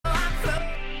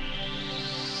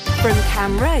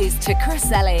Camrose to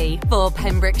Crossley for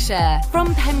Pembrokeshire.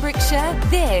 From Pembrokeshire,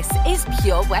 this is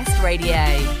Pure West Radio.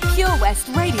 Pure West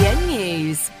Radio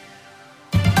News.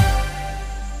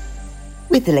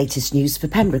 With the latest news for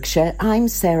Pembrokeshire, I'm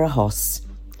Sarah Hoss.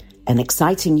 An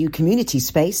exciting new community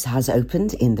space has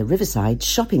opened in the Riverside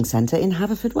Shopping Centre in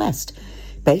Haverfordwest.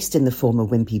 Based in the former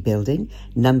Wimpy building,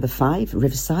 Number 5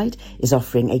 Riverside is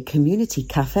offering a community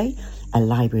cafe, a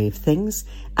library of things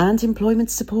and employment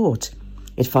support.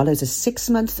 It follows a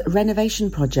 6-month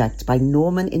renovation project by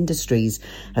Norman Industries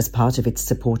as part of its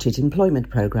supported employment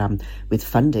programme with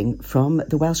funding from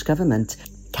the Welsh Government.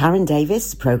 Karen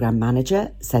Davis, programme manager,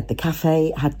 said the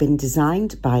cafe had been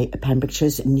designed by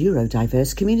Pembrokeshire's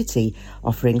neurodiverse community,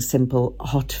 offering simple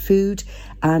hot food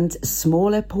and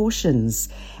smaller portions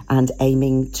and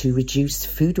aiming to reduce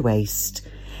food waste.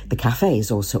 The cafe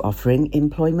is also offering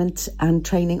employment and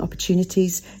training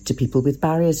opportunities to people with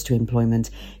barriers to employment,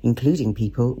 including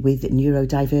people with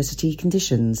neurodiversity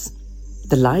conditions.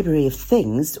 The Library of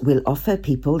Things will offer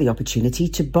people the opportunity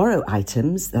to borrow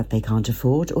items that they can't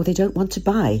afford or they don't want to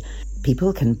buy.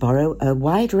 People can borrow a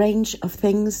wide range of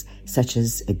things such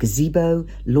as a gazebo,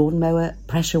 lawnmower,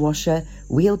 pressure washer,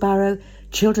 wheelbarrow,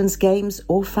 children's games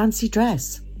or fancy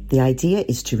dress. The idea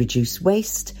is to reduce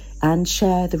waste and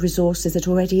share the resources that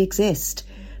already exist,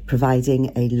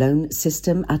 providing a loan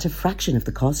system at a fraction of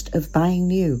the cost of buying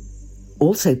new.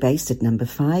 Also based at Number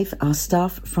 5 are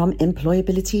staff from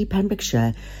Employability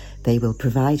Pembrokeshire. They will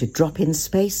provide a drop-in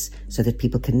space so that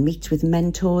people can meet with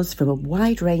mentors from a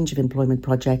wide range of employment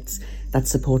projects that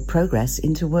support progress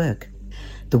into work.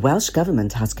 The Welsh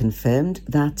Government has confirmed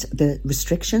that the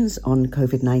restrictions on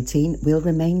COVID-19 will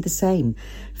remain the same.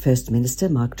 First Minister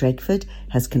Mark Drakeford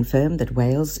has confirmed that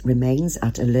Wales remains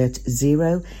at alert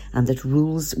 0 and that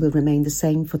rules will remain the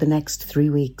same for the next 3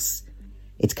 weeks.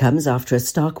 It comes after a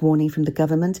stark warning from the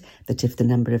government that if the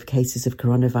number of cases of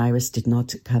coronavirus did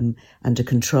not come under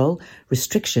control,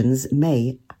 restrictions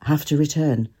may have to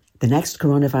return. The next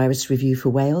coronavirus review for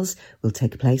Wales will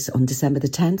take place on December the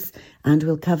 10th and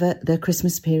will cover the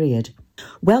Christmas period.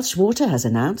 Welsh Water has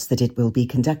announced that it will be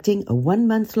conducting a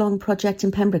 1-month-long project in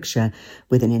Pembrokeshire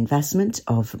with an investment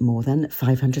of more than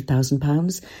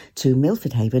 £500,000 to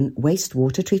Milford Haven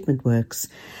Wastewater Treatment Works.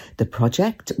 The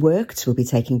project works will be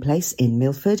taking place in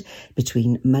Milford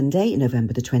between Monday,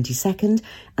 November the 22nd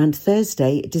and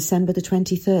Thursday, December the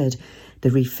 23rd. The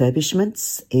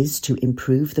refurbishments is to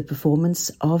improve the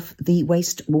performance of the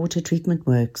wastewater treatment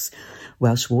works.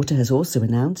 Welsh Water has also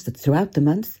announced that throughout the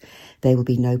month there will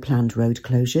be no planned road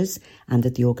closures and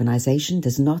that the organisation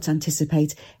does not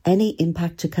anticipate any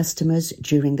impact to customers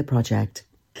during the project.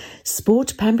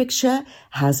 Sport Pembrokeshire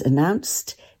has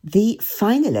announced the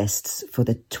finalists for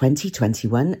the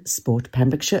 2021 Sport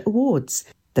Pembrokeshire Awards.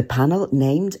 The panel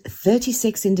named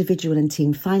 36 individual and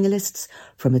team finalists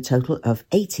from a total of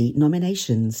 80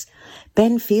 nominations.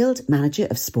 Ben Field, manager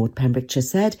of Sport Pembrokeshire,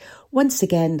 said, "Once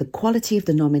again, the quality of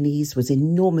the nominees was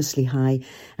enormously high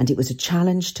and it was a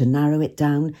challenge to narrow it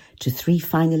down to 3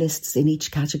 finalists in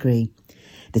each category.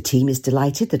 The team is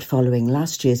delighted that following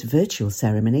last year's virtual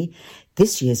ceremony,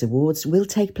 this year's awards will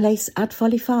take place at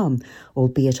Folly Farm,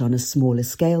 albeit on a smaller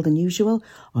scale than usual,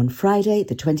 on Friday,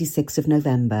 the 26th of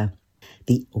November.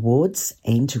 The awards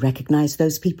aim to recognise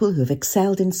those people who have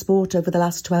excelled in sport over the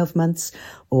last 12 months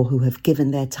or who have given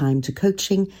their time to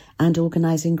coaching and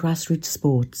organising grassroots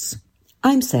sports."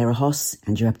 I'm Sarah Hoss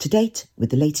and you're up to date with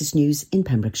the latest news in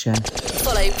Pembrokeshire.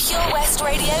 Follow Pure West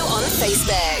Radio on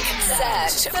Facebook.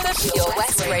 Search for Pure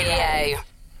West Radio.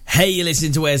 Hey, you're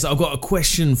listening to Wes. I've got a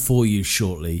question for you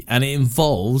shortly and it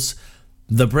involves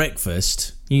the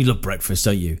breakfast. You love breakfast,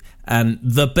 don't you? And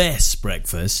the best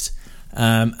breakfast.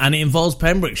 And it involves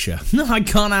Pembrokeshire. No, I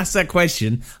can't ask that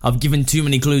question. I've given too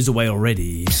many clues away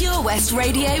already. Pure West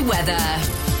Radio weather.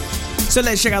 So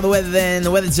let's check out the weather then.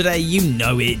 The weather today, you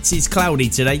know it. It's cloudy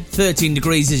today. 13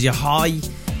 degrees is your high.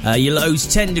 Your low's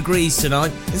 10 degrees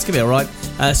tonight. It's going to be alright.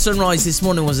 Sunrise this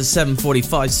morning was at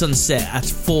 7:45. Sunset at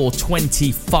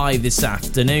 4:25 this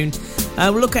afternoon.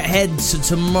 We'll look ahead to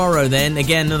tomorrow then.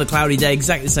 Again, another cloudy day.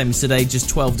 Exactly the same as today. Just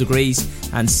 12 degrees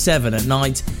and 7 at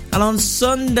night. And on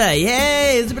Sunday,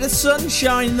 hey, there's a bit of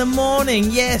sunshine in the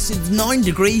morning. Yes, it's 9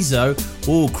 degrees though.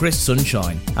 Oh, crisp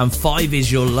sunshine. And 5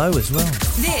 is your low as well.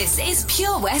 This is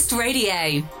Pure West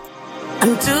Radio.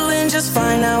 I'm doing just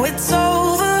fine now, it's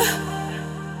over.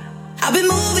 I've been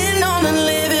moving on and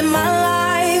living my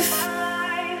life,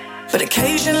 but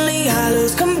occasionally I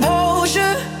lose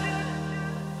composure,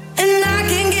 and I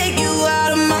can get you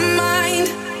out of my mind.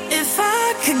 If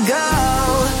I could go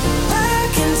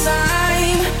back in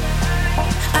time,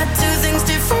 I'd do things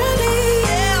differently,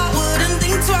 yeah, I wouldn't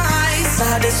think twice.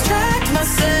 I distract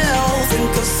myself, think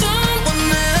of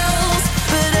someone else,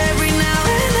 but every now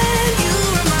and then you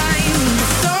remind me.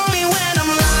 It's only when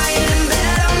I'm lying in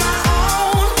bed on my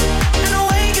own, and I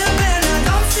wake up and I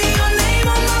don't see your name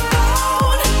on my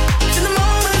phone. In the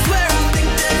moments where I think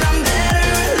that I'm better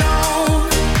alone,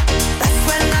 that's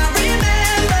when I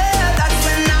remember, that's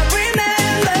when I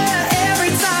remember.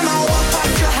 Every time I walk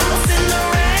past your house in the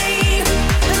rain,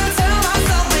 and I tell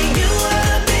myself that you were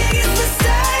the biggest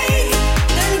mistake.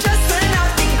 Then just when I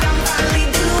think I'm finally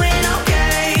doing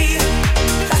okay,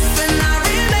 that's when I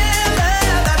remember,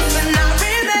 that's when I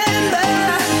remember.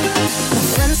 My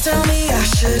friends tell me I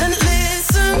shouldn't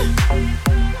listen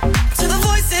to the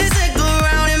voices that go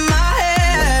round in my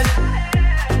head,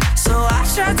 so I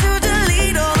try to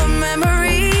delete all the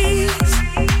memories,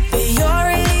 but you're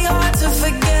really hard to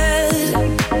forget.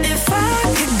 If I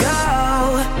could go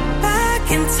back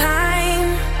in time,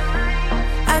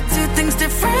 I'd do things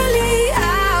differently,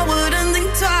 I wouldn't think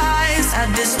twice.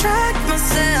 I'd distract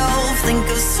myself, think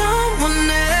of someone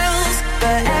else,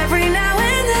 but every now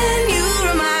and then you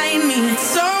remind me.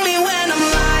 It's only when I'm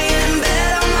lying in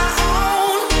bed on my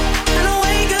own, and I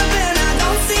wake up and I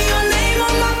don't see your name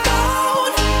on my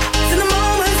phone. It's in the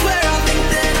moments where I think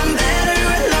that I'm better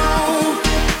alone,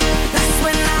 that's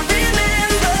when I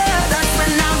remember, that's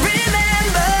when I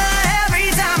remember. Every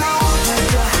time I walk past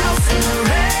your house in the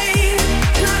rain,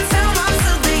 and I tell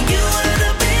myself that you were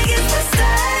the biggest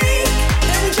mistake.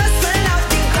 Then just when I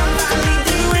think I'm finally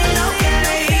doing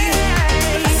okay,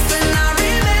 that's when I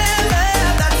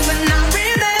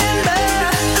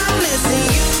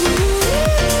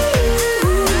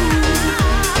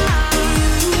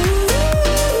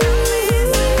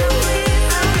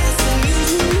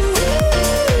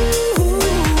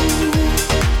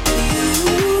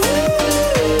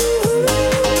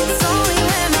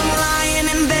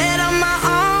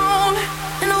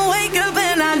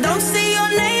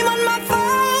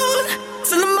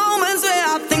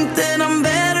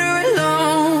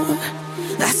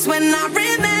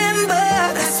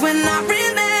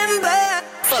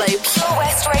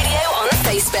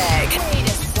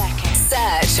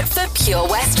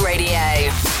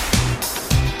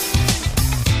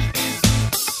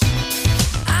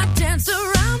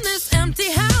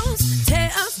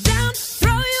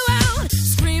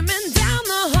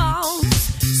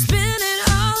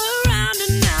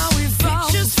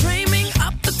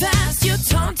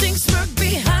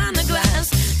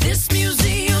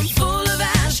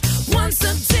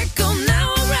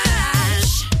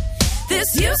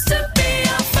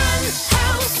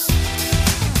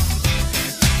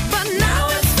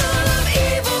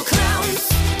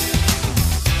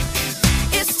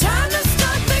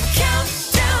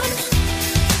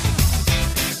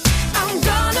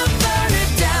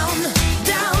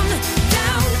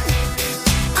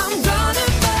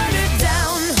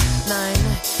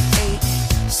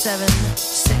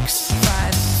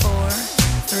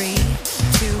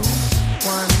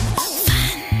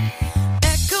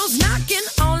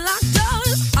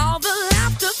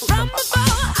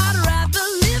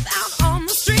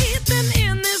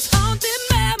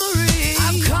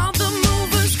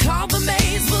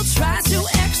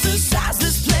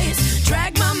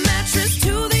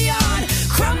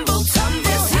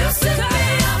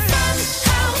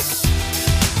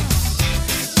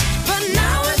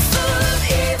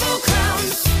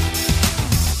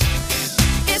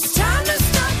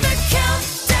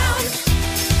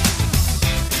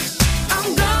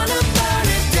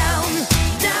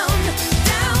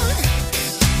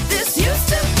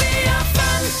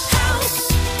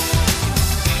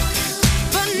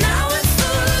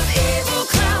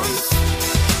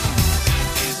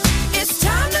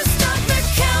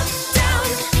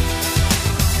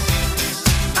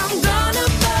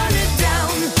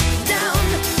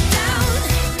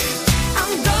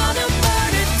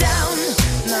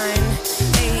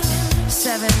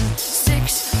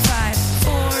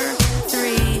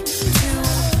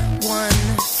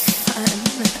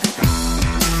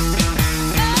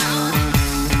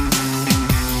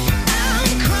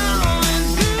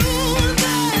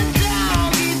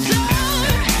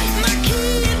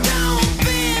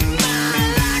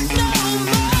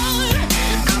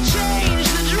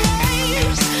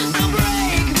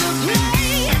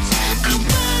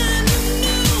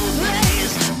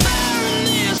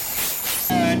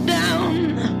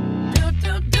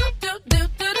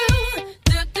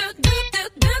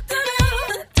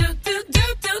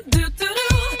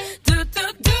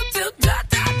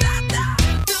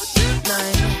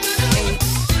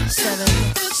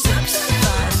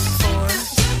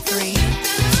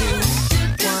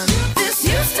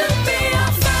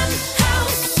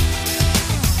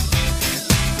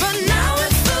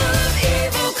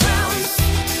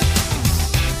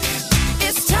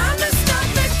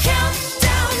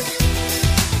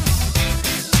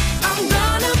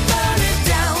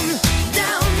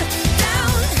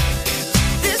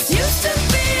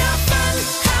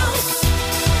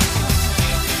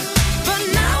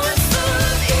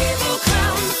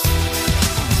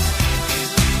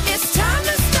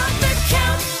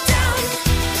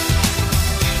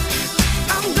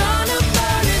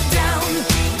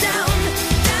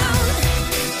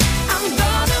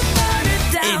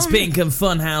Pink and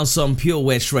Funhouse on Pure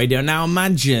West Radio. Now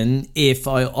imagine if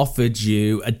I offered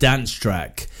you a dance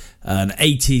track, an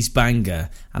 80s banger,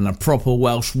 and a proper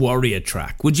Welsh warrior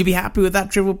track. Would you be happy with that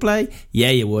triple play? Yeah,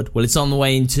 you would. Well, it's on the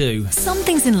way in too. Some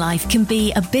things in life can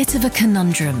be a bit of a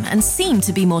conundrum and seem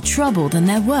to be more trouble than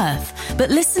they're worth. But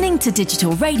listening to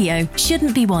digital radio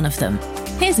shouldn't be one of them.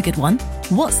 Here's a good one.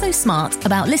 What's so smart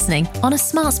about listening on a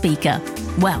smart speaker?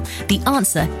 Well, the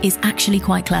answer is actually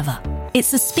quite clever.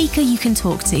 It's a speaker you can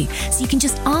talk to, so you can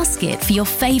just ask it for your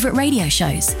favourite radio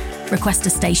shows. Request a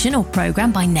station or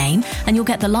programme by name and you'll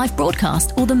get the live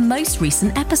broadcast or the most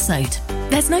recent episode.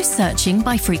 There's no searching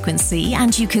by frequency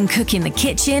and you can cook in the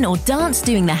kitchen or dance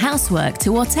doing the housework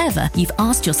to whatever you've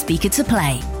asked your speaker to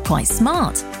play. Quite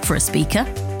smart for a speaker.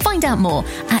 Find out more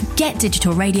at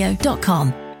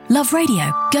getdigitalradio.com. Love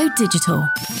radio. Go digital.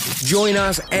 Join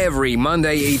us every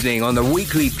Monday evening on the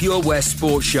weekly Pure West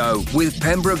Sports Show with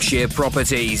Pembrokeshire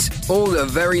Properties. All the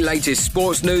very latest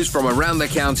sports news from around the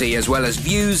county, as well as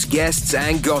views, guests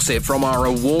and gossip from our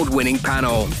award-winning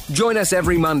panel. Join us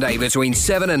every Monday between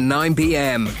 7 and 9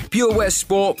 p.m. Pure West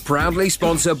Sport, proudly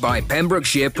sponsored by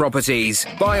Pembrokeshire Properties.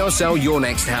 Buy or sell your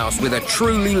next house with a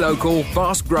truly local,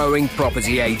 fast-growing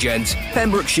property agent.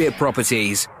 Pembrokeshire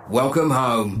Properties. Welcome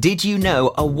home. Did you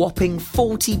know a whopping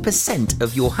 40%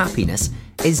 of your happiness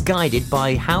is guided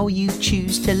by how you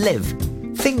choose to live?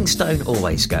 Things don't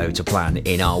always go to plan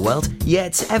in our world,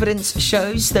 yet evidence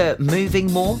shows that moving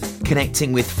more,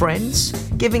 connecting with friends,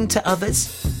 giving to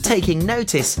others, taking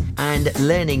notice and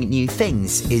learning new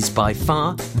things is by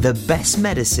far the best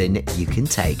medicine you can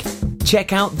take.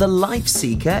 Check out the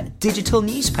LifeSeeker digital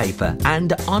newspaper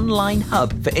and online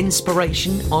hub for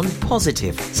inspiration on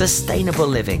positive, sustainable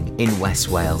living in West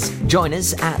Wales. Join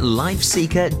us at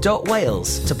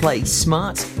lifeseeker.wales to play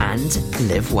smart and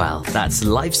live well. That's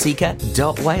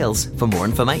lifeseeker.wales for more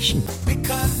information.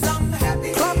 Because I'm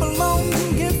happy. Clap along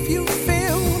if you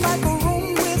feel like a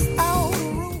room without a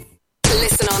roof.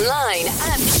 Listen online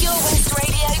at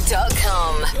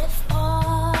purewestradio.com. If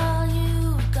all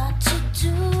you got to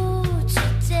do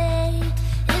today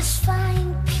is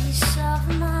find peace of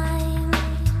mind,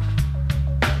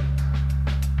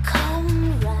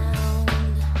 come round,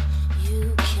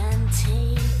 you can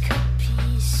take a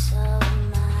piece of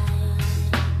mine.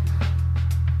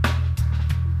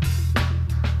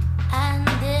 And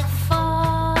if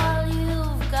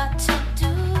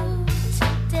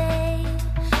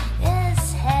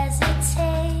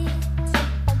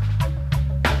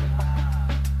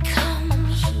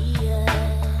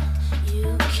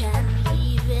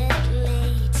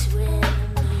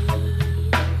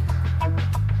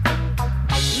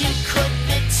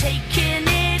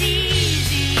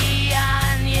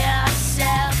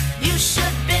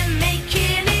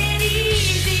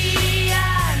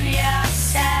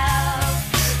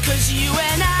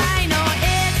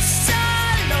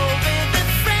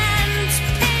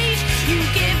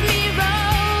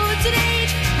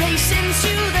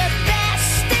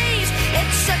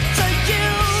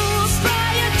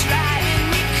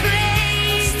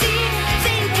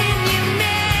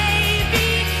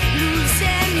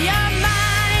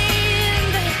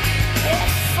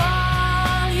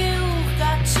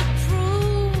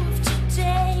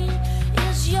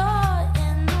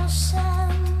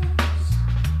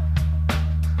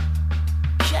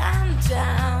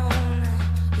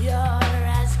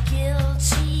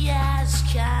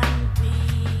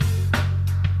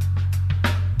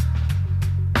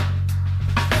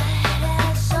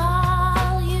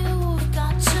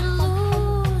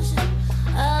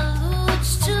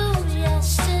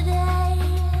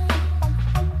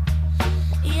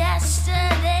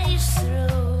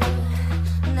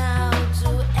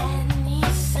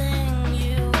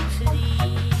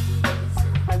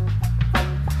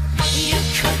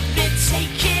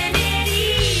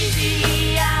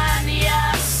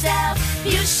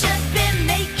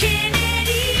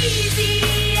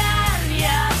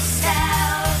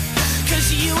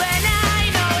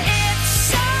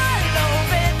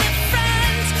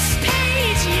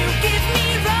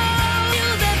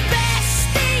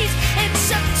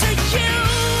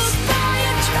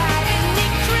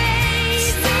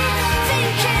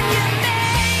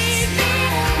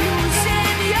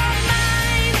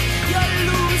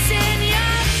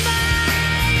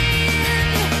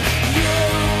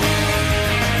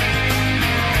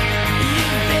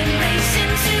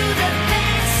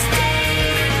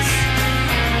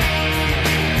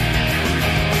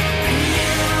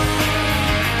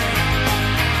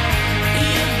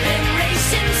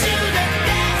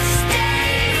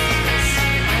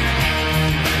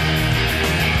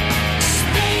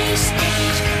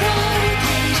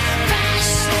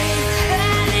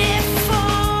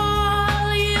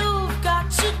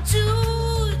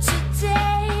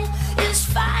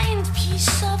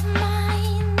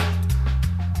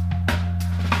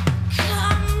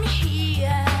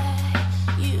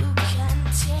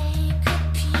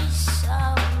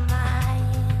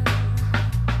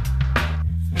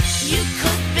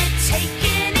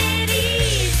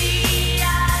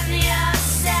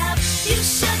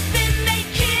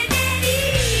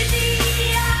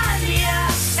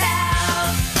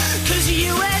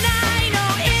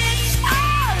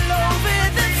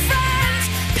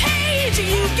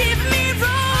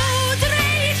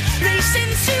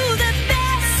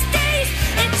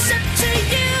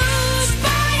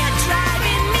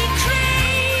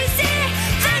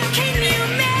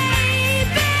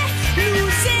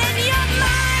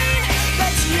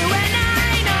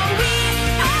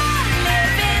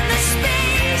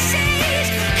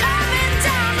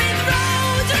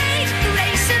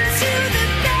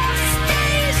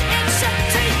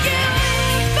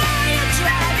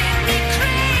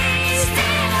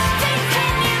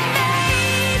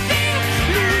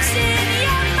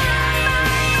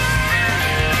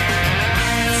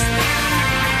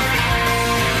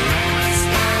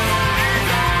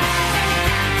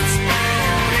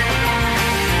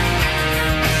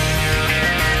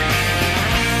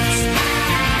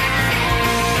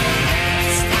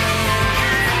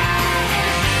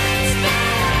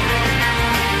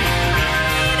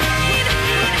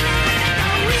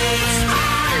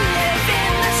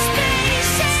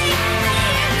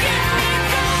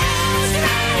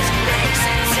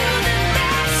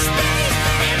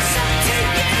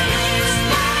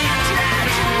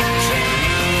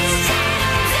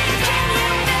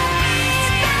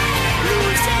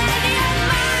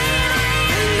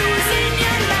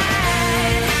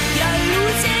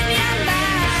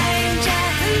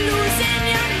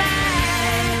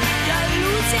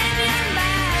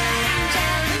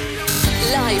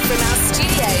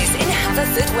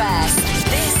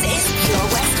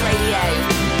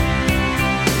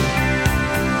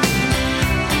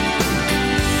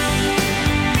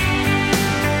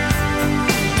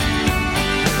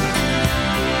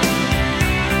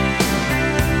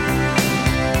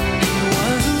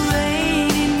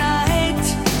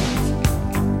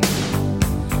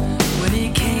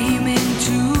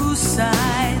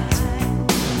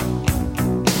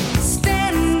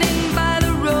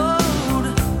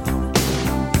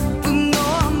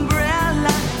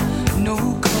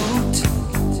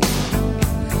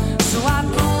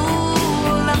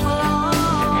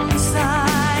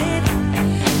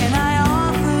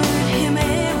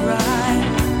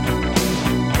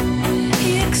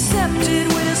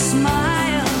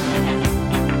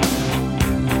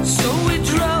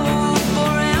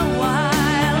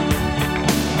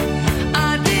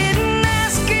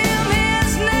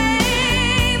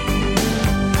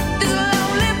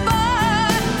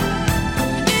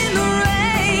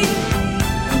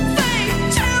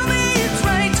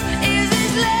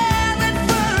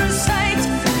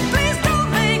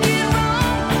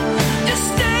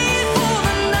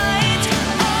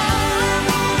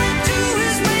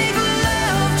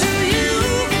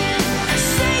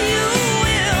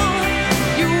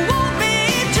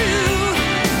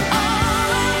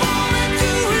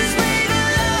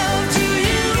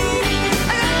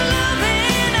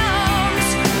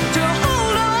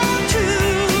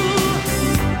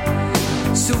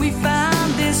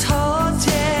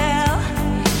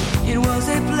was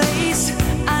a place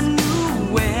I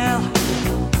knew well.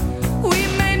 We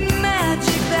made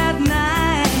magic that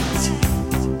night.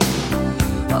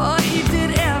 Oh, he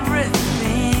did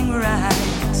everything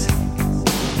right.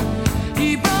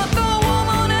 He brought the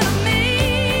woman into me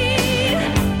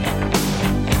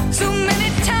so many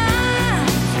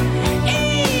times,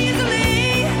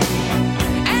 easily.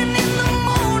 And in the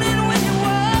morning when he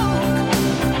woke,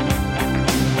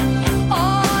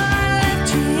 all I left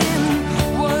him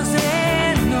was a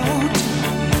note.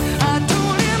 I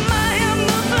told him I am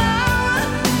the flower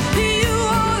you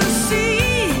ought to see.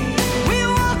 We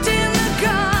walked in the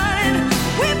garden,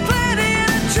 we planted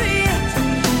a tree.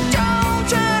 Don't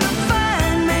try to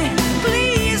find me,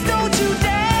 please don't you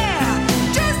dare.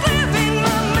 Just live in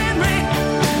my memory,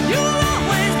 you'll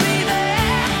always be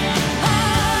there.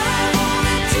 All I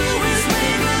wanna do is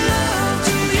make love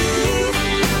to you.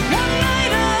 One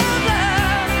night of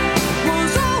love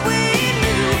was all we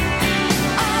knew.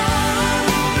 All I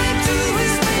wanna do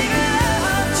is make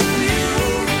love to you.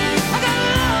 I got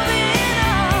love in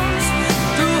arms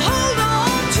to hold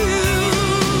on to.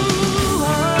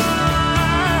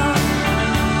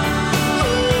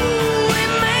 Ooh, we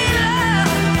made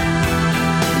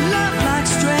love like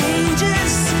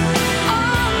strangers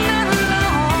all night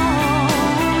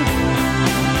long.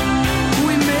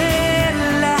 We made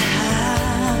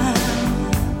love.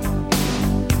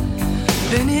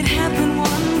 Then it happened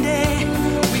one day.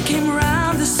 We came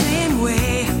around the same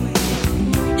way.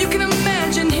 You can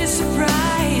imagine his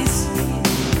surprise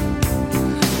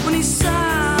when he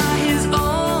saw his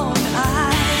own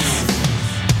eyes.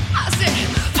 I said,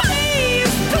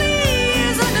 please,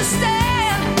 please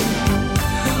understand.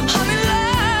 I'm in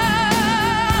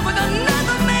love with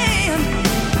another man.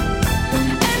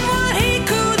 And what he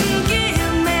couldn't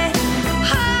give me,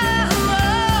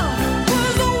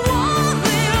 was the one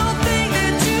little thing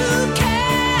that you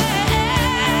can.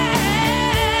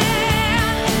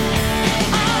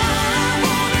 All I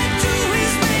wanna do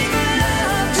is make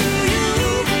love to you.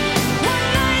 One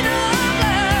night of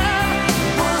love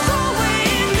was all we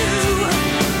knew.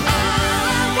 All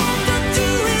I wanna do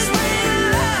is make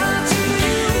love to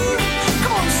you.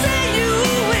 Come on, say you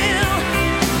will.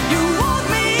 You want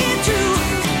me to.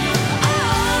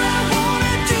 All I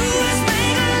wanna do is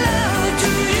make love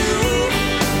to you.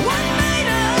 One night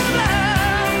of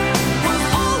love was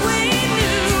all we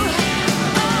knew.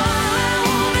 All I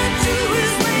wanna do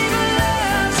is make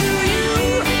love to you.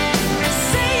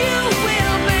 Say you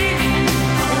will, baby.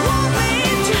 Want me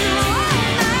to.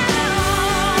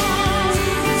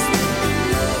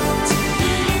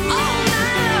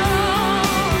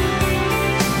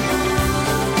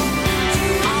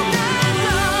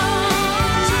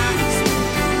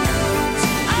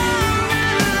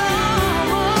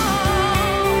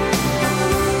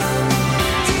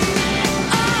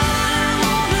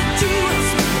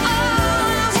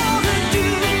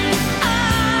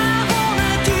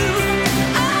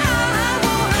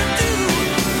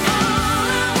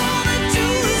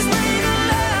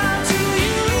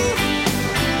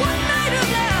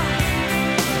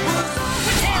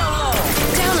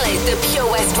 Download the Pure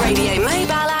West Radio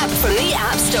mobile app from the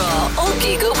App Store or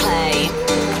Google Play.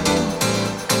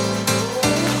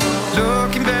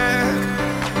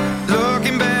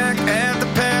 Looking back at the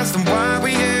past and why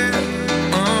we here.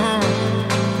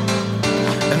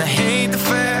 And I hate the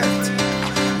fact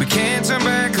we can't turn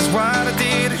back, 'cause what I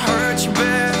did hurt you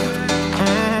bad.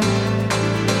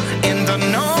 And I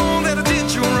know that I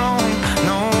did you wrong,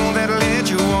 know that I led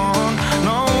you on,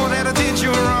 know that I did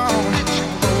you wrong.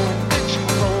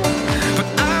 But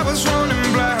I was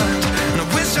running blind, and I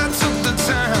wish I took the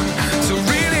time to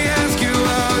really ask you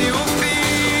how you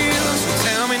feel. So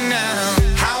tell me now,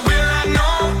 how will I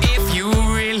know if you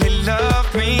really love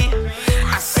me?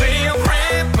 I say a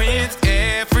prayer with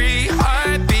every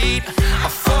heartbeat. I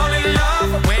fall in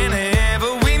love whenever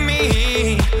we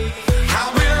meet. How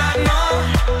will I know?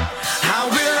 How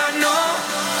will I know?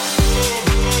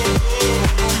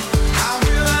 How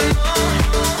will I know?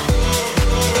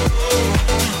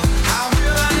 How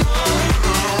will I know?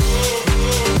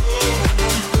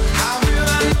 How will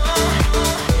I know?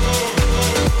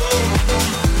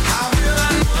 How will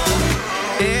I know?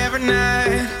 Every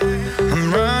night I'm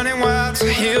running wild to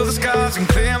heal the scars and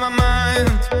clear my mind.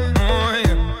 Oh,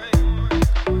 yeah.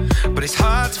 But it's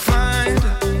hard to find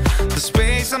the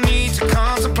space I need to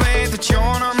contemplate that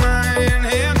you're not mine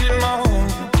anymore.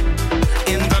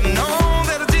 And I know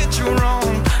that I did you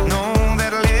wrong, know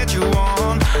that I led you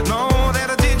on, know that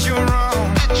I did you wrong.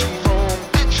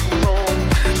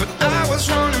 But I was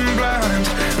running blind,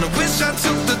 and I wish I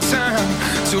took the time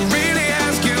to really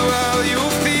ask you how you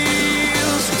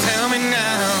feel. So tell me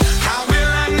now, how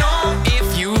will I know if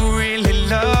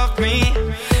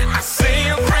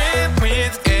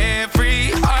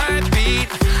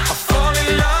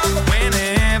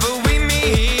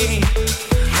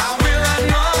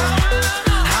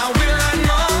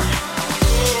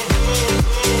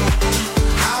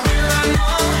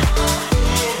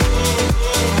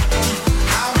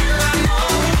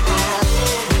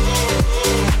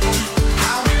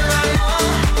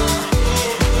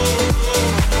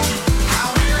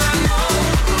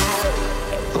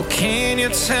Can you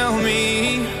tell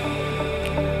me?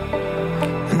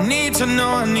 I need to know,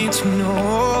 I need to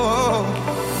know.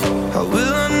 How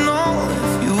will I know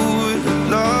if you would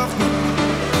love me?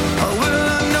 How will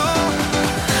I know?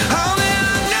 How will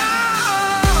I know?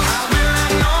 How will I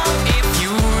know if you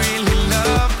really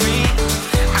love me?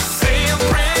 I say a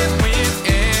prayer with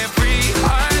every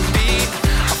heartbeat.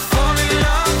 I fall in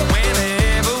love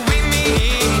whenever we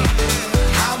meet.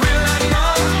 How will I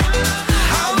know?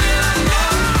 How will I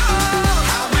know?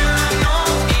 How will I know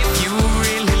if you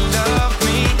really love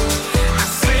me? I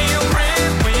say a prayer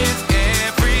with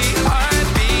every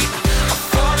heartbeat. I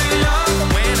fall in love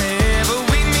whenever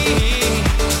we meet.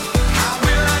 How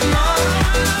will I know?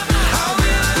 How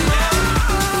will I know?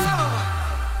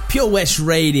 Pure West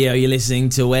Radio, you're listening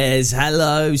to Wes.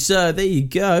 Hello, sir. There you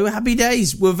go. Happy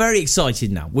days. We're very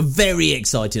excited now. We're very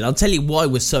excited. I'll tell you why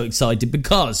we're so excited.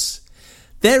 Because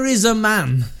there is a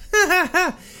man.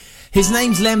 His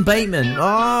name's Len Bateman.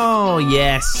 Oh,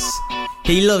 yes.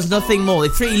 He loves nothing more.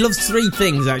 He loves three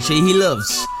things, actually. He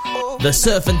loves the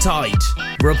Surf and Tide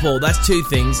Report. That's two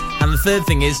things. And the third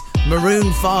thing is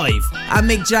Maroon 5. And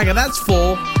Mick Jagger. That's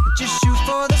four. Just shoot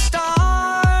for the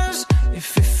stars.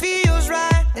 If it feels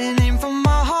right, and aim for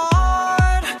my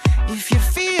heart. If you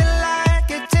feel like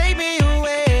it, take me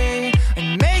away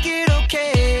and make it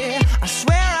okay. I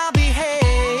swear I'll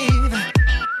behave.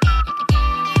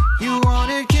 You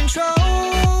wanted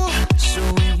control, so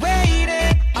we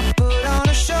waited. I put on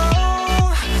a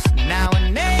show. Now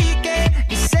I'm naked.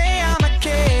 You say I'm a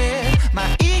kid.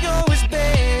 My ego is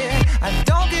big. I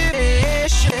don't give a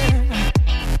shit.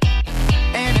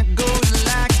 And it goes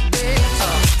like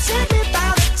this. Take me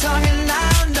by the tongue and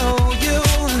I'll know you.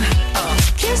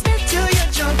 Kiss me till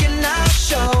you're drunk and I'll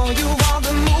show you all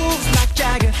the moves like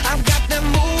Jagger. I've got the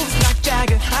moves like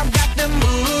Jagger. I've got the moves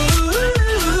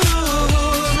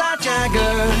like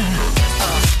Jagger.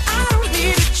 I don't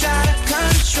need to try to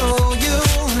control you.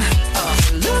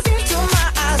 Look into my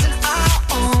eyes and I'll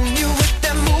own you with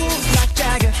them moves like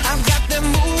Jagger. I've got them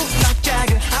moves like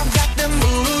Jagger. I've got them moves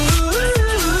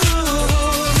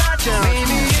like Jagger.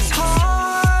 Maybe it's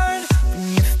hard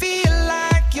when you feel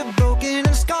like you're broken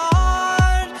and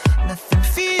scarred. Nothing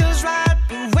feels right,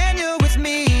 but when you're with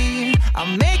me,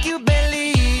 I'll make you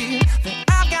believe that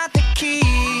I've got the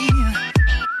key.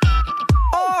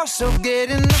 Oh, so get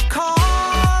in the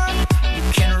car. You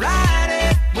can ride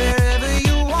it wherever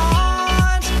you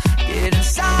want. Get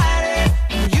inside it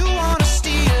and you wanna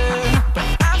steer, but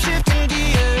I'm shifting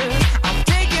gears. I'll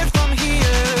take it from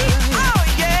here. Oh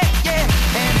yeah, yeah,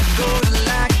 and it goes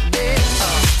like this.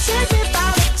 Take me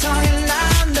by the tongue and I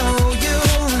know you.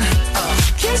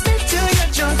 Kiss me till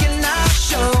you're drunk and I'll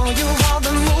show you all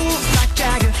the moves like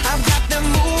Jagger. I've got the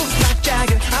moves like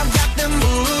Jagger. I've got the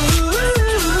moves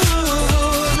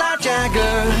like Jagger.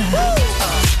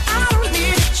 I don't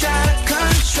need to try to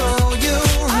control you.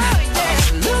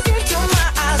 Look into my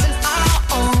eyes and I'll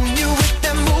own you with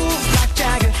them moves like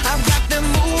Jagger. I've got them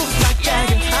moves like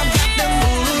Jagger. I've got them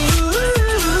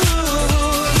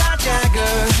moves like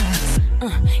Jagger.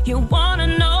 You wanna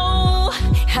know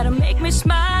how to make me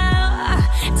smile?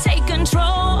 Take control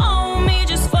on me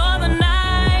just for the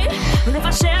night. But if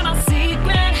I share my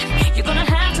secret, you're gonna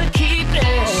have to keep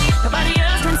it. Nobody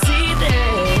else can see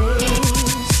this.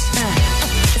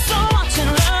 So watch and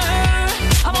learn.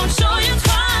 I won't show you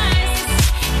twice.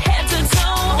 Head to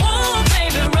toe, oh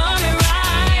baby, run it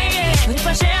right. But if I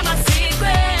share my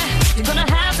secret, you're gonna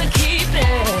have to keep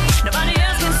it. Nobody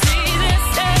else can see this.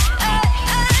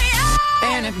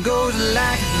 And it goes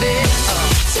like this.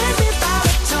 Take me by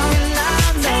the tongue and I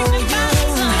know you.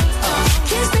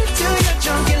 Kiss me till you're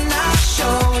drunk and I'll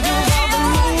show you all the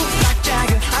moves like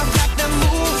Jagger. I've got the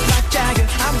moves like Jagger.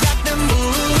 I've got the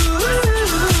moves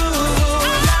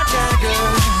like Jagger.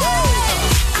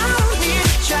 I don't need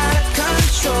to try to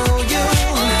control you.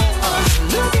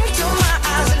 Look into my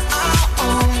eyes and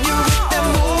I'll own you with the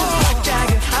moves like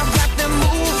Jagger. I've got the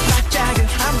moves like Jagger.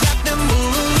 I've got the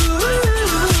moves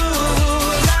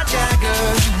like Jagger.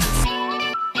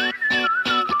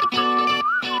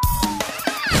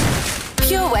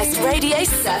 Pure West Radio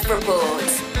Surf Report.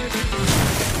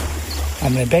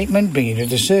 I'm Len Bateman, bringing you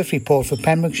the surf report for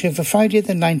Pembrokeshire for Friday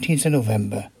the 19th of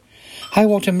November. High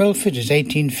water Milford is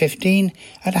 18.15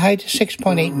 at a height of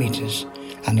 6.8 metres,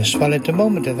 and the swell at the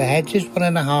moment of the heads is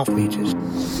 1.5 metres.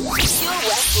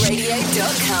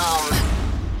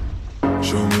 PureWestRadio.com.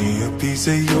 Show me a piece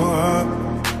of your heart,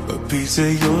 a piece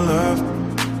of your love.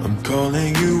 I'm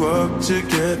calling you up to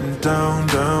getting down,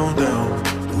 down, down.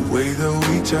 The way that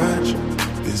we touch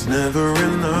is never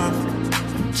enough.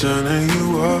 I'm turning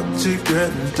you up to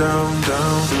getting down,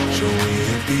 down. Show me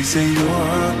a piece of your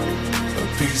heart, a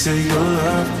piece of your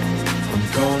love. I'm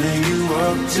calling you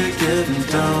up to getting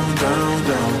down, down,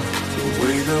 down. The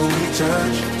way that we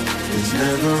touch is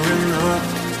never enough.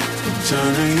 I'm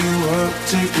turning you up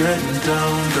to getting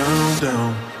down, down,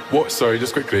 down. What? Sorry,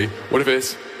 just quickly. What if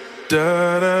it's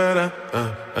da da da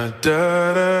da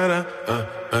da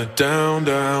da down,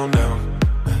 down, down.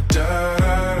 Da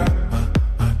da da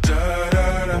da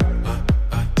da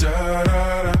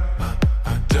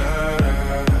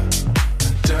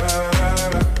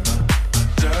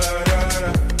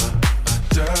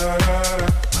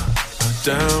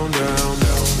down, down,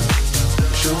 down.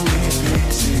 Show me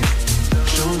pity,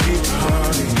 show me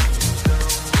party.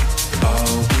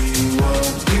 I'll be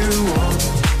what you want,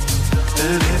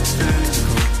 and it's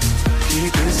physical.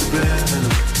 Keep it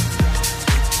subliminal.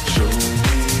 Show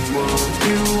me what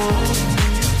you want.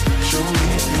 Show me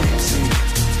pity,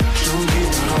 show me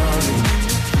party.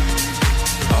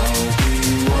 I'll be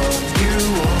what you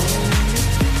want,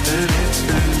 and it's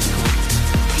physical.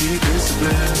 Keep it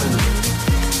subliminal.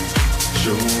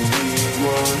 Show me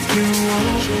what you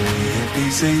want. Show me a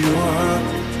piece of your heart,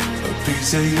 a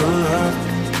piece of your love.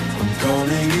 I'm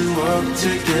calling you up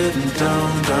to getting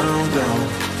down, down, down.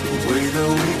 The way that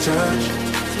we touch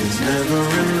is never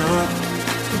enough.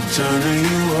 I'm turning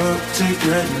you up to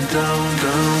getting down,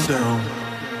 down, down.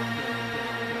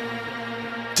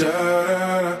 Da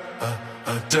da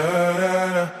da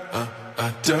da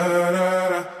da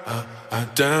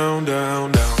down,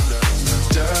 down, down.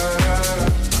 Da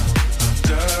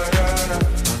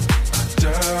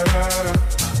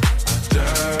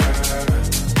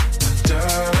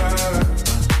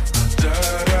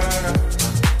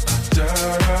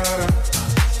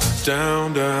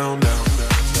down, down, down.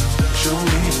 Show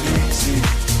me pity,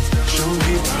 show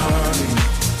me party.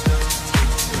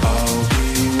 I'll be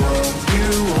what you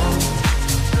want,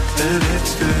 and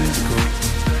it's physical.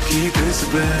 Keep it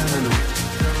subliminal.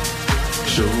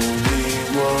 Show me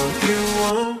what you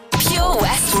want. Pure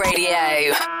West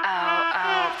Radio.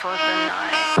 Out for the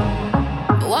night.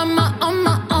 On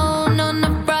my own on a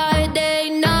Friday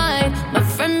night. My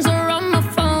friends are on my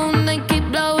phone, they keep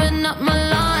blowing up my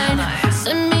line.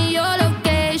 Send me your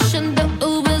location, the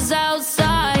Uber's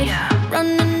outside.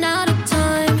 Running out of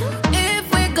time. If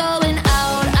we're going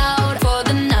out for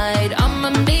the night, I'ma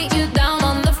meet you down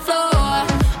on the floor.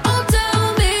 Oh,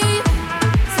 tell me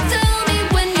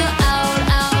when you're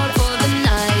out for the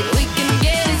night. We can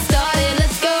get it started,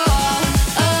 let's go.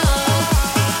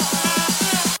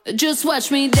 Just watch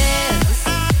me dance.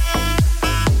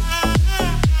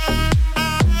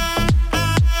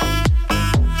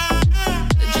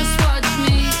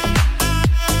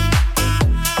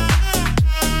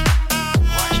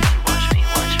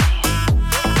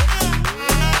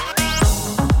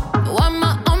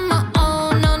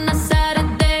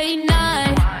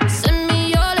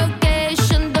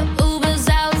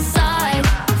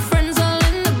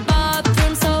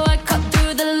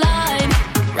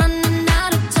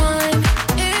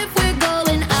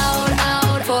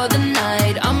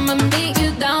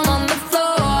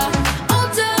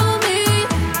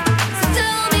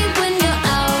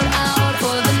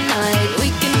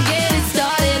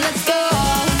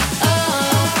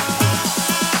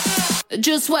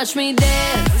 Just watch me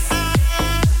dance.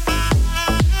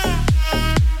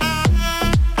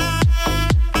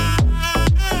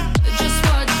 Just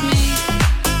watch me.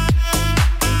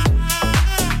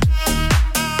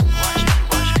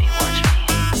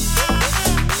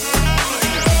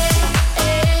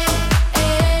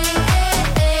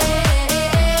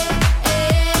 Watch me.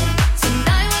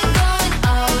 Tonight we're going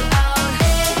out.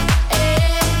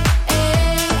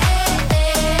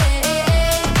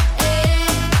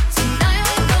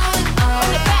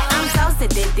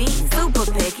 Super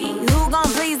picky. Who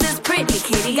gon' please this pretty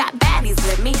kitty? Got baddies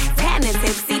with me, tan and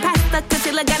tipsy. Pass the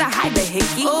concealer, gotta hide the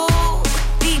hickey. Ooh,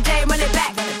 DJ run it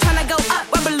back. Tryna go up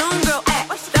where Balloon Girl at.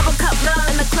 Double cup love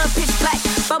in the club, pitch black.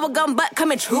 Bubblegum butt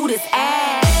coming true this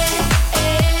ass.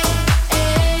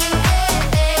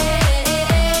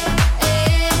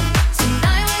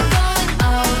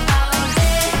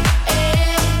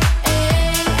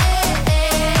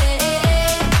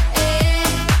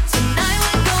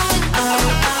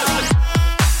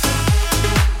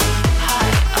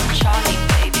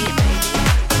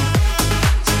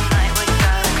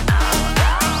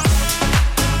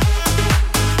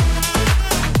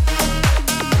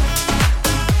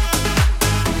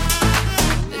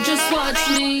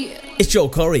 Joel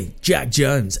Corey, Jack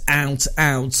Jones, out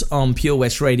on Pure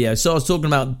West Radio. So I was talking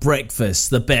about breakfast,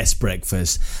 the best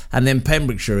breakfast, and then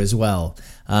Pembrokeshire as well,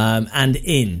 and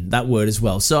in that word as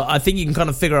well. So I think you can kind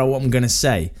of figure out what I'm going to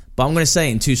say, but I'm going to say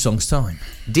it in 2 songs' time.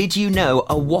 Did you know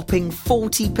a whopping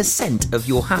 40% of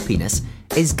your happiness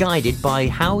is guided by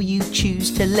how you choose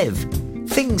to live?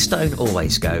 Things don't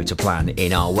always go to plan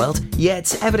in our world,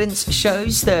 yet evidence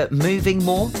shows that moving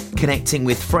more, connecting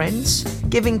with friends,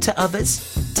 giving to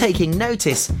others, taking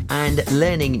notice, and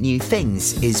learning new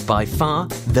things is by far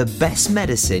the best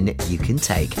medicine you can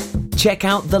take. Check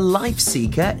out the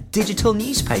LifeSeeker digital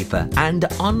newspaper and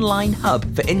online hub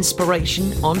for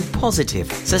inspiration on positive,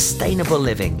 sustainable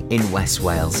living in West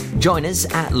Wales. Join us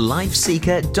at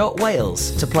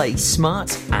lifeseeker.wales to play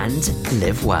smart and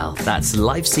live well. That's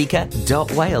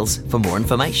lifeseeker.wales for more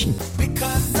information.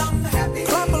 Because I'm happy.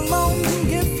 Clap along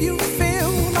if you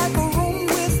feel like a room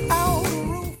without a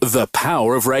roof. The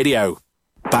power of radio.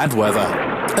 Bad weather.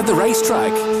 At the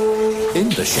racetrack. In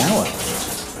the shower.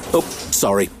 Oh,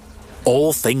 sorry.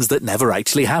 All things that never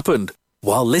actually happened.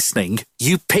 While listening,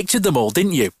 you pictured them all,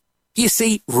 didn't you? You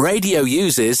see, radio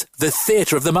uses the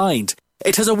theatre of the mind.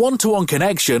 It has a one-to-one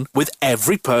connection with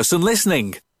every person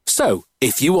listening. So,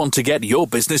 if you want to get your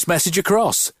business message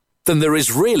across, then there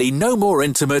is really no more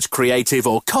intimate, creative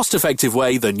or cost-effective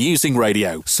way than using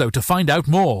radio. So to find out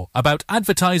more about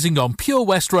advertising on Pure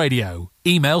West Radio,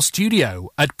 email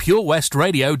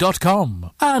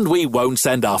studio@purewestradio.com. And we won't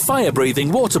send our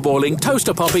fire-breathing, water-boiling,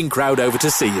 toaster-popping crowd over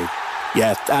to see you.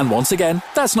 Yeah, and once again,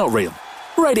 that's not real.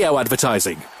 Radio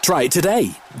advertising. Try it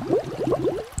today.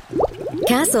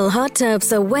 Castle Hot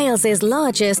Tubs are Wales's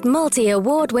largest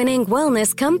multi-award-winning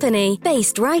wellness company,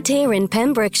 based right here in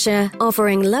Pembrokeshire,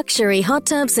 offering luxury hot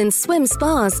tubs and swim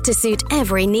spas to suit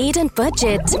every need and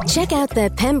budget. Check out their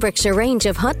Pembrokeshire range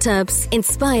of hot tubs,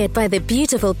 inspired by the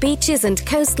beautiful beaches and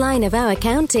coastline of our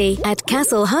county, at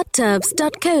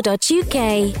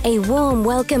castlehottubs.co.uk. A warm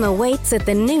welcome awaits at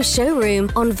the new showroom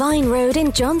on Vine Road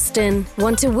in Johnston.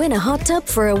 Want to win a hot tub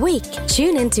for a week?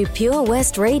 Tune into Pure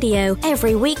West Radio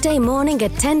every weekday morning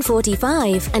at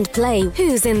 10:45 and play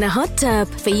Who's in the Hot Tub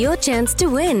for your chance to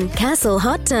win. Castle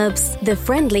Hot Tubs, the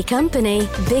friendly company,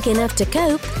 big enough to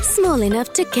cope, small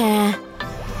enough to care.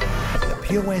 The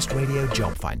Pure West Radio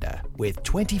Job Finder, with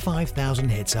 25,000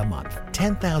 hits a month,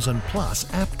 10,000 plus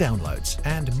app downloads,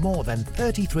 and more than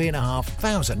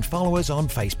 33,500 followers on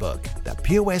Facebook. The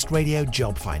Pure West Radio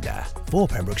Job Finder, for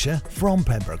Pembrokeshire, from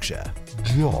Pembrokeshire.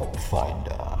 Job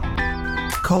Finder.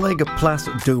 Coleg Plas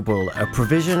Dwbl, a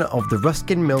provision of the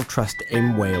Ruskin Mill Trust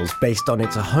in Wales based on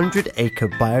its 100-acre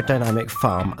biodynamic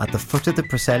farm at the foot of the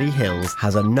Preseli Hills,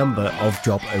 has a number of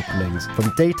job openings.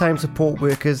 From daytime support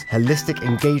workers, holistic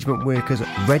engagement workers,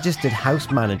 registered house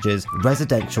managers,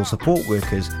 residential support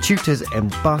workers, tutors in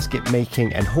basket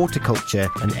making and horticulture,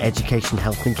 and education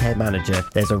health and care manager,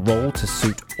 there's a role to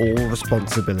suit all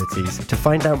responsibilities. To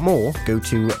find out more, go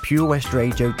to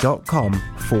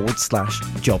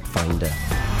purewestradio.com/job finder.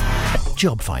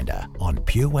 Job Finder on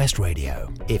Pure West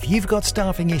Radio. If you've got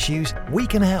staffing issues, we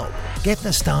can help. Get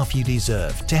the staff you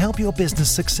deserve to help your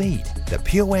business succeed. The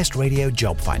Pure West Radio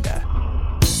Job Finder.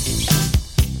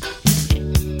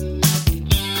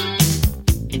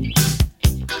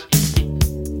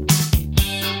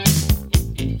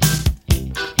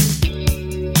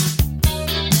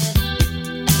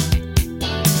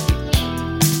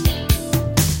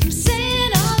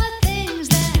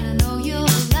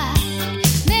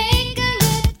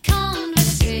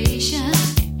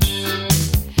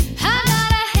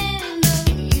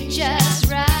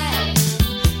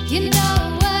 You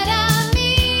know what I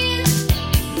mean.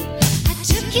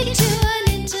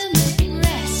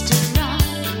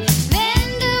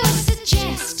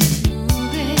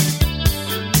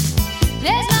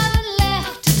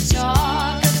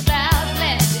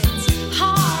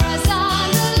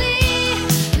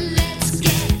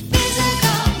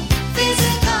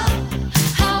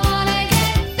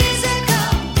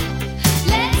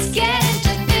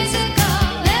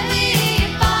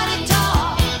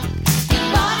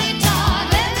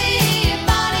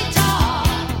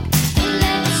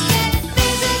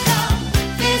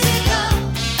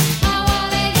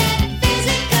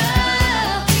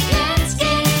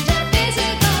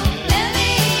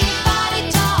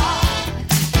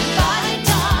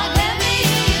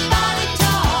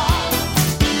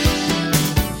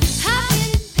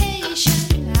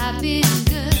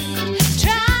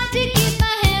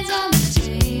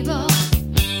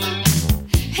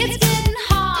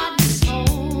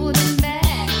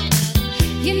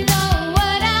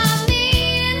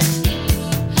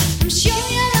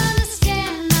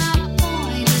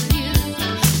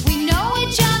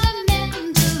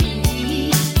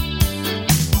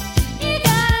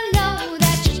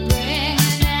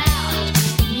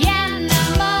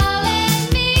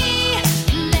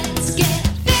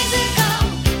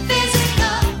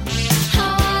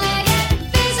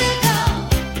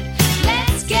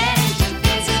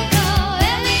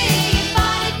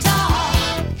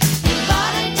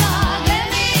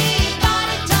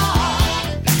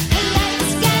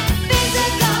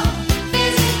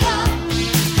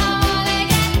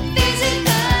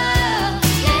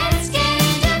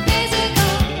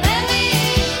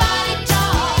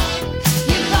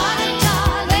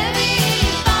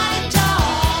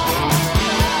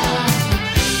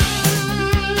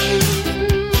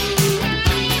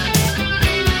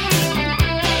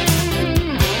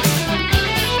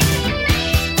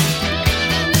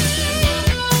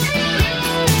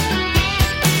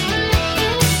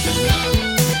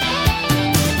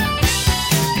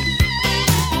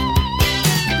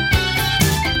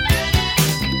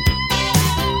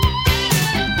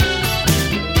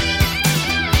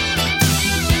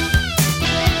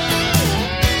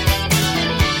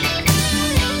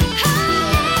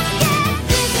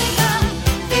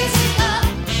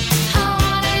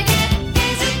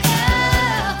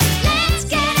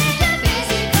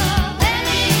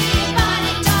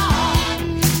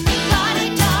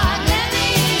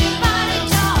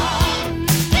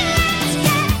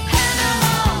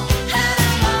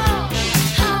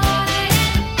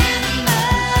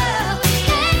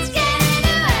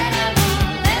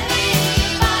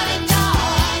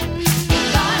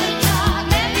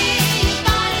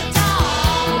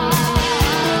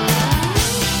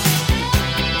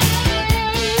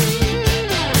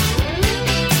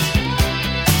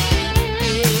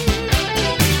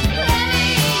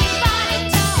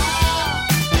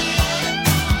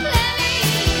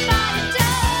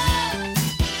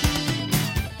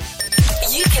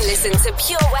 to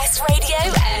Pure West Radio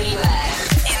anywhere.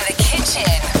 In the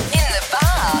kitchen, in the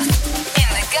bath, in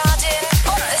the garden,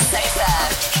 on the sofa,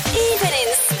 even in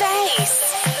space.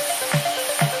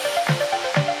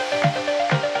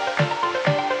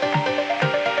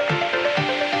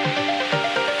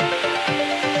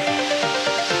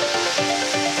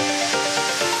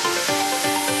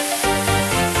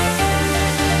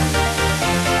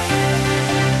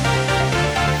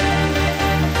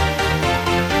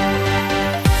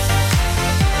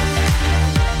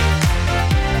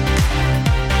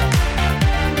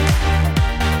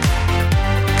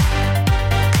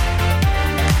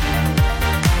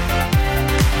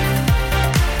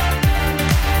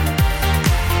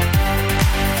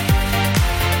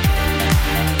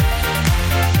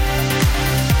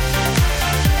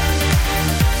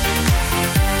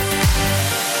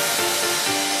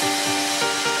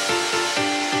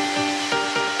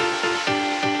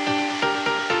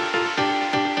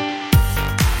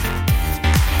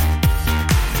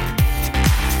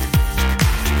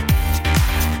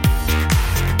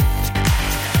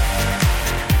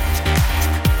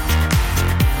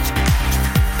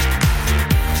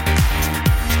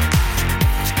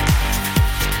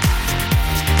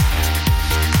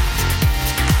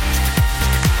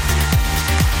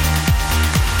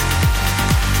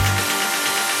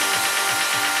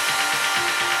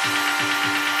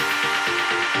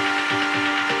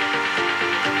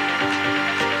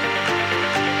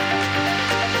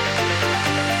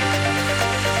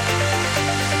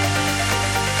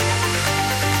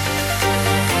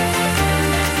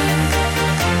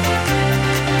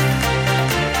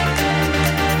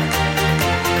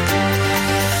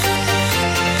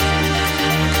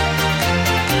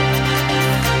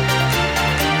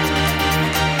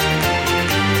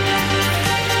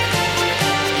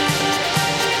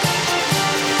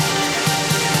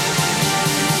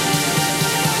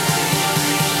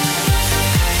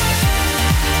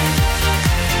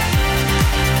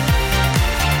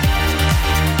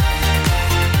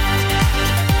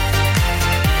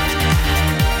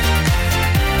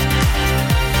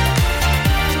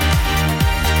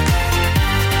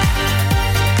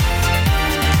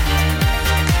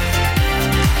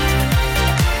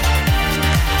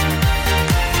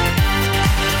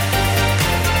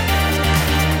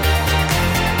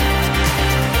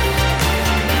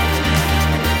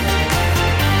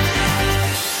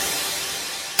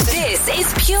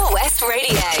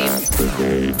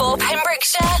 For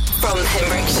Pembrokeshire, from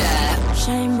Pembrokeshire.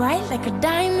 Shine bright like a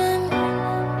diamond.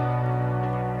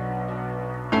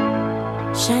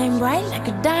 Shine bright like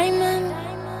a diamond.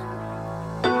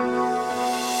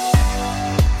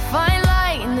 Fine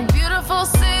light in the beautiful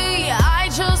sea. I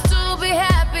chose to be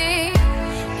happy.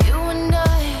 You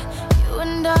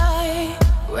and I,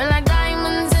 we're like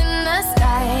diamonds in the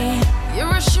sky.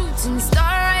 You're a shooting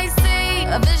star, I see.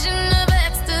 A vision of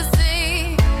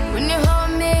ecstasy. When you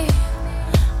hold me,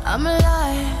 I'm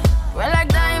alive. We're like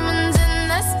diamonds in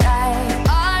the sky.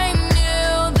 I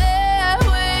knew that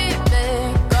we'd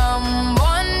become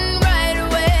one right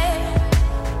away.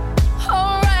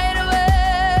 Oh, right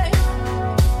away.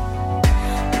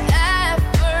 At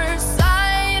first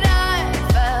sight, I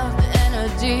felt the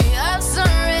energy of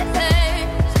sun rays.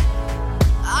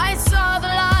 I saw the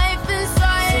life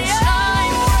inside you.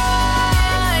 Shine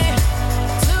bright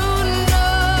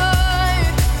tonight.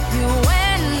 You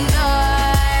and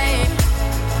I,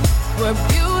 we're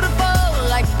beautiful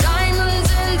like diamonds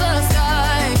in the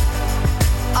sky.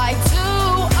 I too,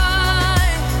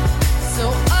 I'm so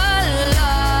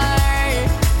alive.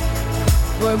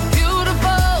 We're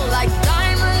beautiful like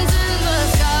diamonds in the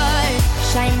sky.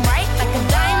 Shine bright like a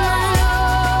diamond.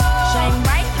 Shine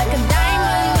bright like a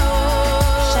diamond.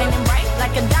 Shining bright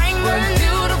like a diamond. We're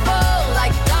beautiful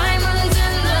like diamonds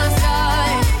in the sky.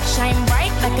 Shine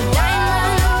bright like a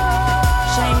diamond.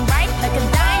 Shine bright like a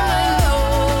diamond.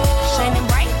 Shining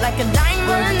bright like a diamond.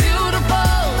 We're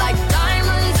beautiful like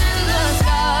diamonds in the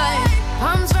sky.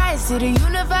 Palms rise to the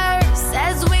universe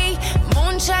as we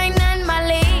moonshine and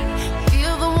Mali.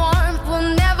 Feel the warmth, we'll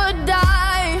never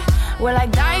die. We're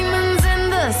like diamonds in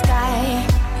the sky.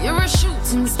 You're a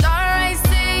shooting star, I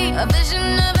see. A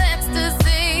vision of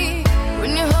ecstasy.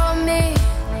 When you hold me,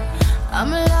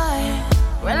 I'm alive.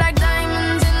 We're like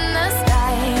diamonds in the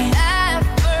sky. At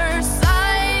first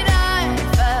sight, I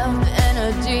felt the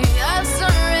energy of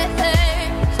sun rays.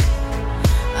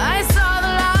 I saw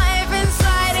the life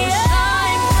inside you.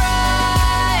 Shine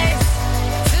bright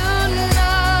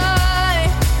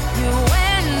tonight. You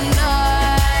and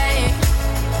I,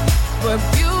 we're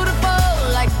beautiful.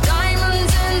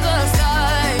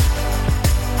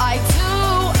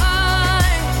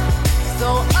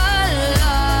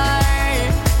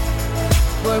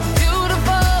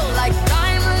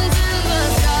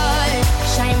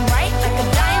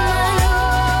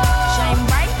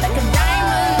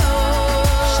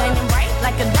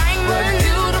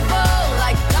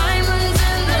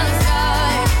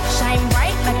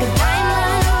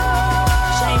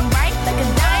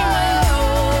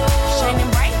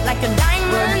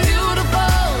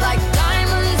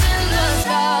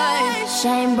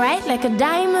 like a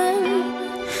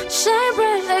diamond. Shine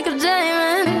bright like a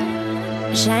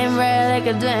diamond. Shine bright like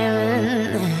a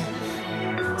diamond.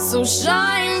 So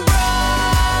shine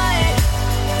bright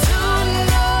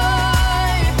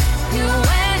tonight. You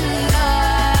and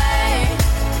I.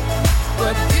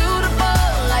 We're beautiful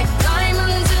like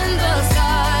diamonds in the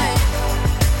sky.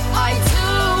 Eye to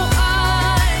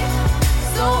eye.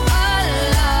 So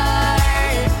alive.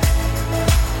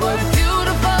 We're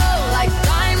beautiful like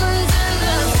diamonds in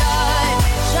the sky.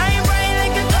 Shine bright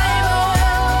like a diamond.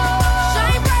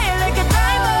 Shine bright like a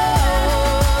diamond.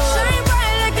 Shine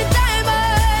bright like a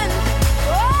diamond.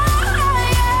 Oh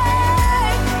yeah.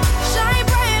 Shine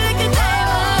bright like a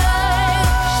diamond.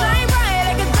 Shine bright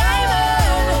like a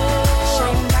diamond.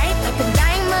 Shine bright like a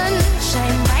diamond.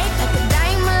 Shine bright like a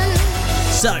diamond.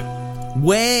 So,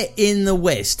 where in the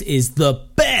West is the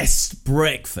best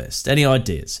breakfast? Any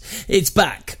ideas? It's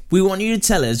back. We want you to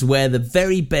tell us where the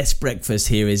very best breakfast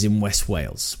here is in West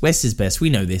Wales. West is best, we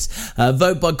know this.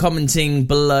 Vote by commenting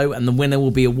below, and the winner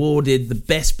will be awarded the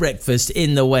best breakfast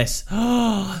in the West.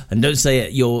 And don't say it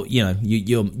at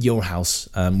your house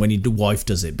when your wife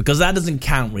does it, because that doesn't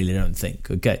count really, I don't think.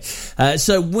 Okay.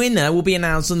 So winner will be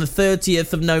announced on the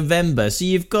 30th of November. So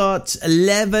you've got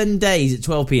 11 days at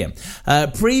 12 p.m.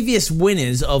 Previous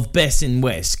winners of Best in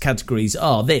West categories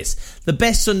are this. The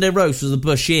best Sunday roast was the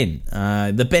Bush Inn.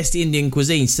 The best Indian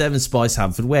cuisine, Seven Spice,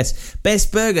 Haverfordwest.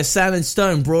 Best burger, Sand and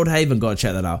Stone, Broadhaven. Gotta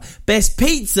check that out. Best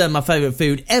pizza, my favourite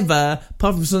food ever,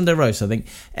 apart from Sunday roast, I think.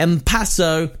 El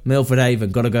Paso, Milford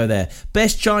Haven. Gotta go there.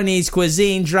 Best Chinese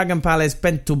cuisine, Dragon Palace,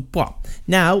 Bento Bois.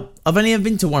 Now, I've only ever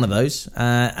been to one of those,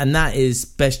 and that is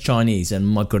Best Chinese, and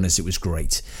my goodness, it was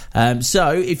great.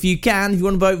 So, if you want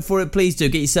to vote for it, please do.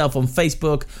 Get yourself on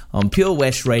Facebook, on Pure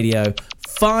West Radio.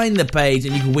 Find the page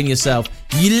and you can win yourself.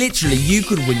 You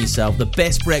could win yourself the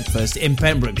best breakfast in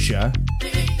Pembrokeshire.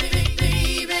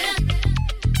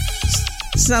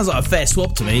 Sounds like a fair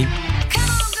swap to me.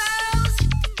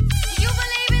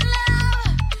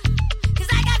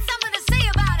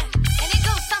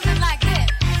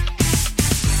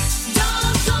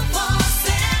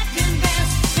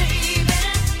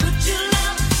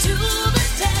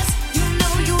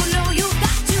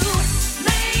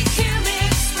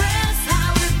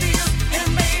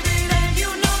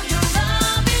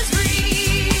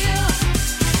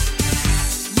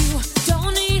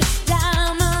 Don't need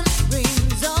diamond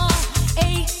rings or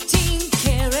 18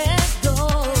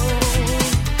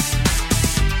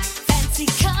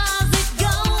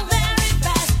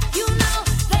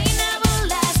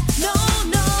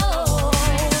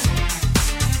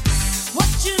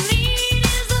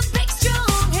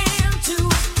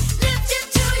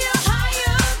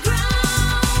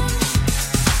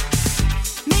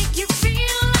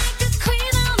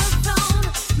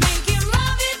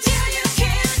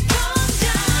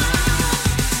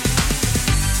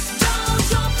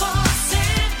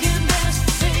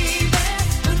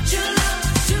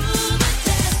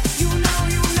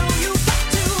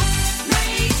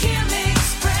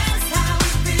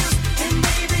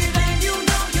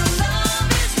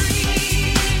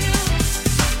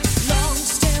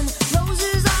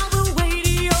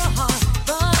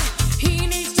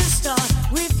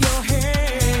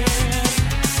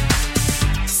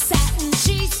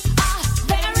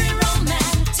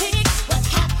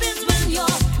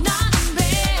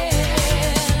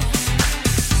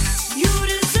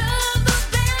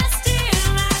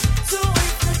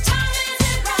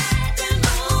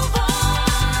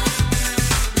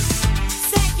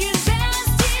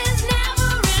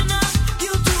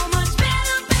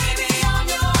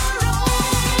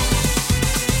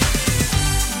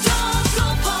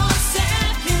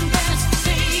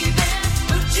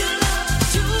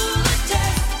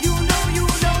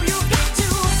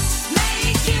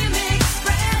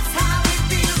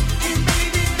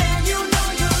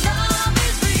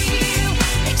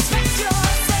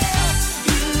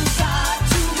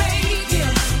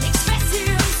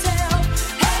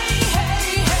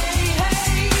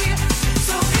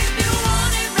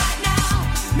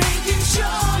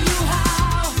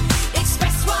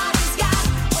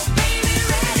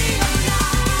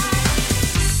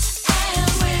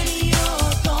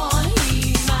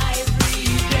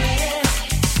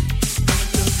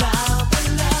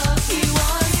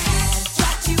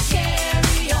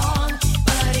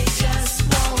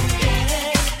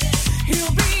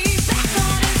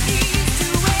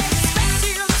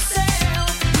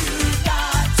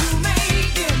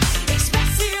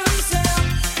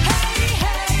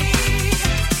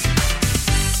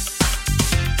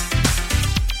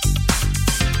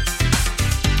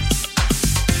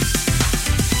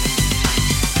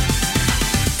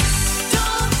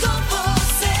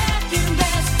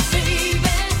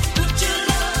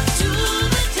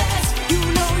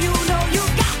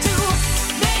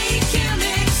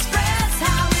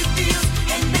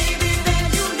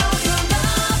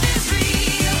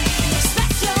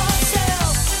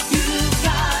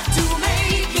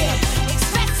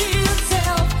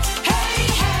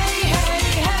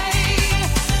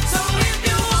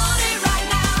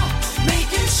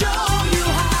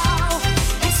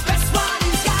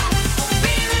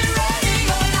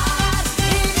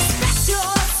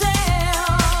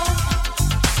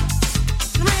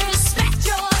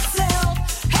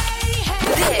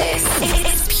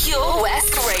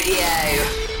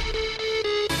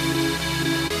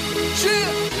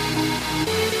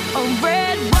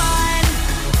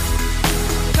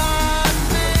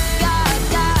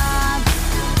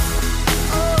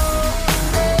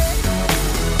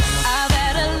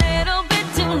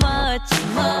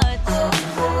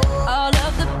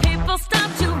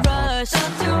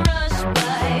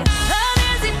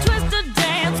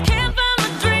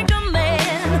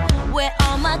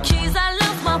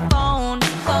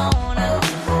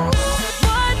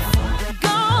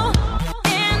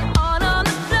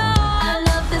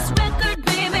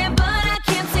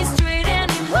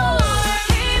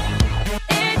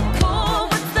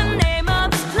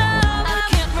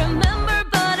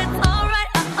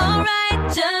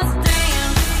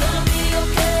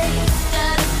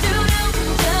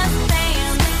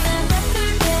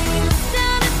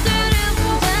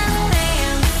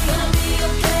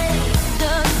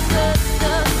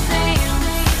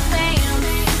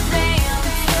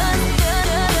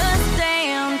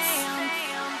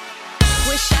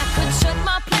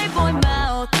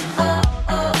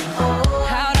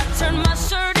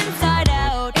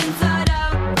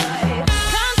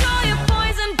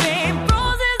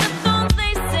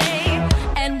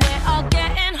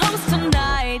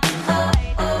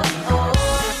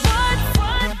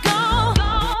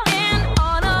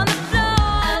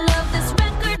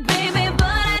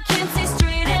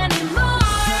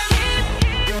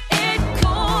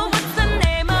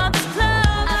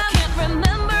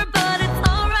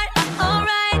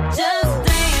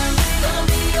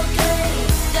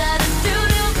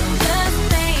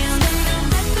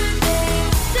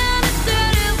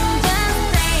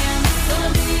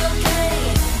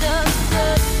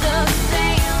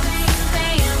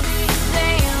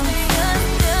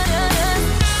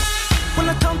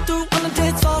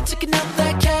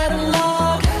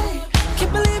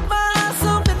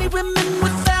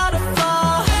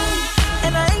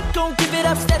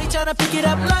 gonna pick it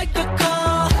up like a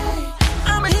call.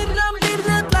 I'ma hit it, I'm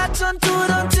leaving it, latch onto it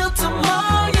until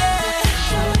tomorrow, yeah.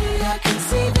 Shorty, I can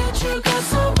see that you got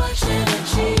so much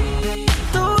energy.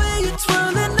 The way you're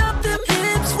twirling up them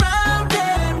hips round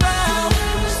and round.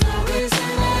 There's no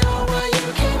reason at all why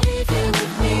you can't leave here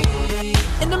with me.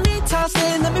 In the meantime,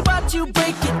 stay, let me watch you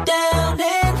break it down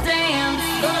and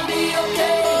dance. Gonna be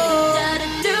okay.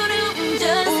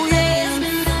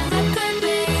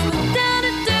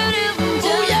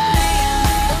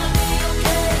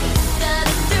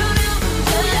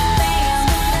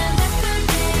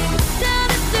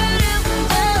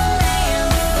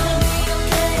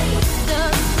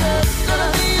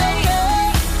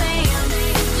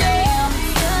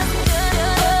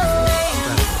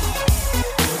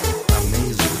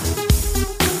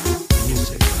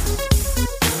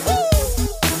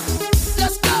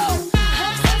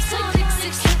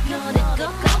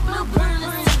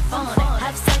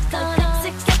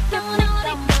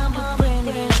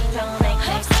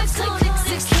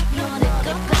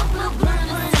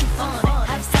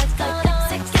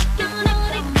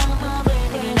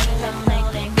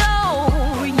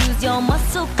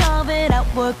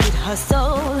 Work it,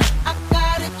 hustle. I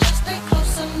got it, just stay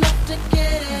close enough to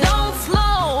get it. Don't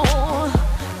slow.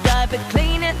 Drive it,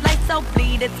 clean it, lights out,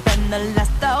 bleed it, spend the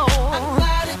last dough. I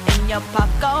got it in your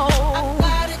pocket. I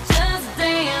got it, just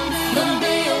dance. Gonna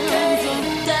be okay.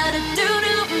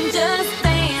 Da-da-do-do, just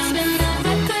dance. Spin the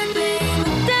record, baby.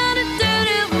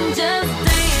 Da-da-do-do, just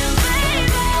dance.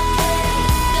 Baby.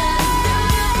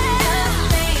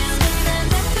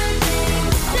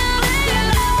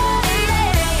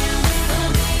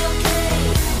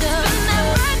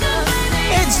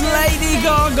 Lady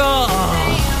Gaga.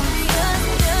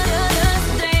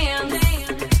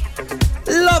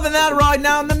 Loving that right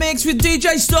now in the mix with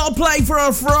DJ Start Play for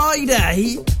a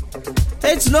Friday.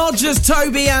 It's not just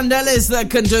Toby and Ellis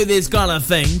that can do this kind of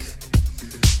thing.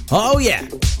 Oh yeah,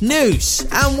 news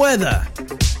and weather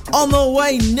on the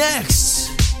way next.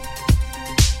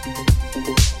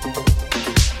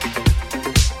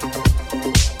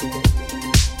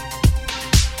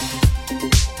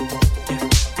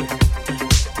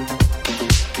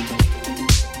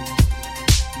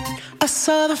 I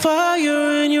saw the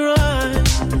fire in your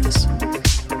eyes.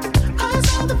 I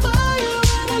saw the fire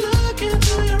when I look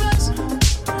into your eyes.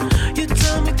 You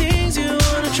tell me things you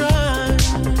wanna try.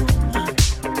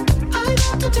 I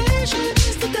know temptation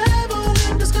is the devil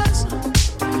in disguise.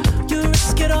 You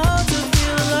risk it all to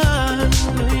feel alive.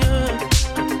 Yeah.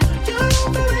 You're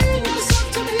offering yourself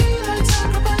to me like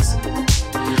sacrifice.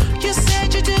 You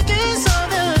said you do this all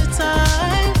the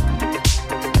time.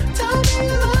 Tell me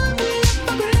you love me if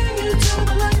I bring you to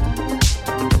the light.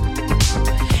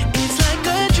 It's like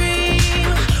a dream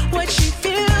what she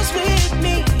feels with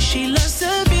me. She loves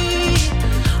to be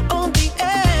on the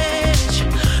edge.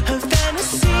 Her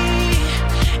fantasy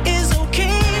is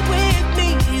okay with me.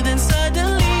 Then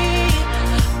suddenly,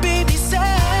 baby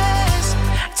says,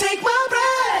 take my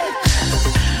breath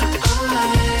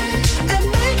away and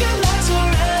make it last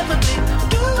forever, babe.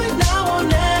 Do it now or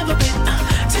never, babe.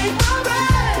 Take my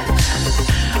breath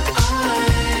away.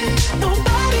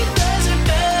 Nobody does it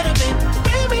better, babe.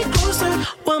 Bring me closer.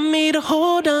 Want me to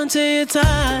hold on to you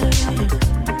tight.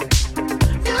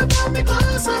 You brought me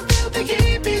closer, feel the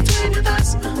heat between your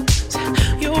thighs.